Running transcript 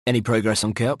Any progress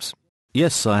on Keops?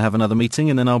 Yes, I have another meeting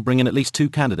and then I'll bring in at least 2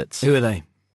 candidates. Who are they?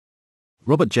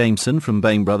 Robert Jameson from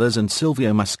Bain Brothers and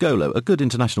Silvio Mascolo, a good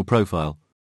international profile.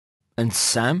 And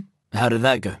Sam? How did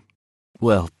that go?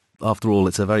 Well, after all,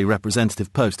 it's a very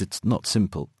representative post. It's not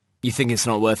simple. You think it's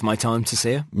not worth my time to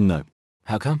see her? No.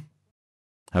 How come?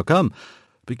 How come?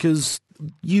 Because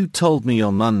you told me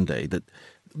on Monday that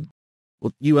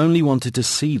you only wanted to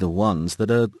see the ones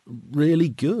that are really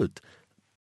good.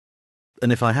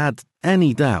 And if I had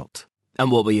any doubt...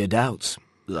 And what were your doubts?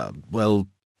 Well,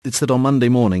 it's that on Monday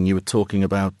morning you were talking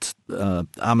about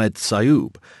Ahmed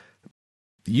Sayoub.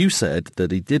 You said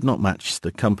that he did not match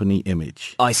the company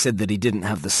image. I said that he didn't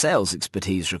have the sales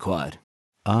expertise required.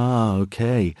 Ah,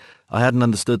 okay. I hadn't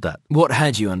understood that. What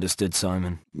had you understood,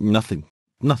 Simon? Nothing.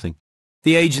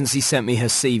 The agency sent me her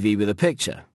CV with a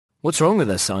picture. What's wrong with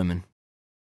her, Simon?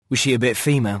 Was she a bit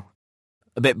female?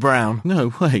 A bit brown?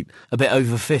 No, wait. A bit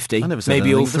over 50? I never said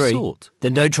Maybe anything all of the three? sort.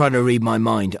 Then don't try to read my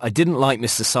mind. I didn't like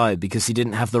Mr. Sayoub because he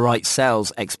didn't have the right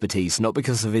sales expertise, not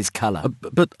because of his colour.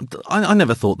 But I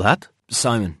never thought that.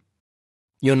 Simon,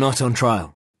 you're not on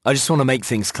trial. I just want to make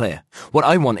things clear. What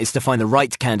I want is to find the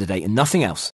right candidate and nothing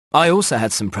else. I also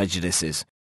had some prejudices.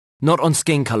 Not on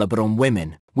skin colour, but on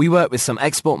women. We work with some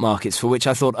export markets for which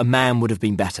I thought a man would have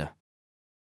been better.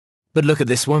 But look at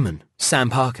this woman, Sam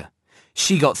Parker.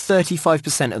 She got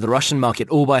 35% of the Russian market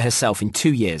all by herself in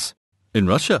 2 years. In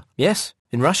Russia? Yes,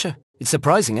 in Russia. It's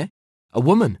surprising, eh? A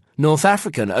woman, North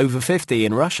African, over 50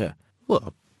 in Russia.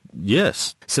 Well,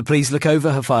 yes. So please look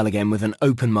over her file again with an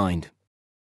open mind.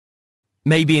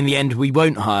 Maybe in the end we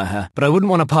won't hire her, but I wouldn't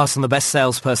want to pass on the best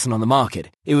salesperson on the market.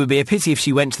 It would be a pity if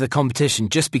she went to the competition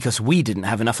just because we didn't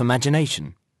have enough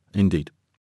imagination. Indeed.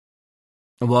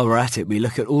 And while we're at it, we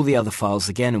look at all the other files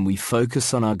again and we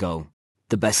focus on our goal,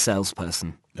 the best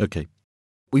salesperson. Okay.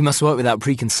 We must work without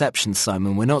preconceptions,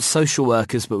 Simon. We're not social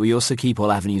workers, but we also keep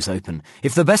all avenues open.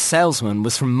 If the best salesman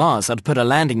was from Mars, I'd put a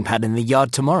landing pad in the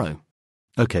yard tomorrow.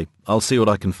 Okay, I'll see what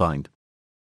I can find.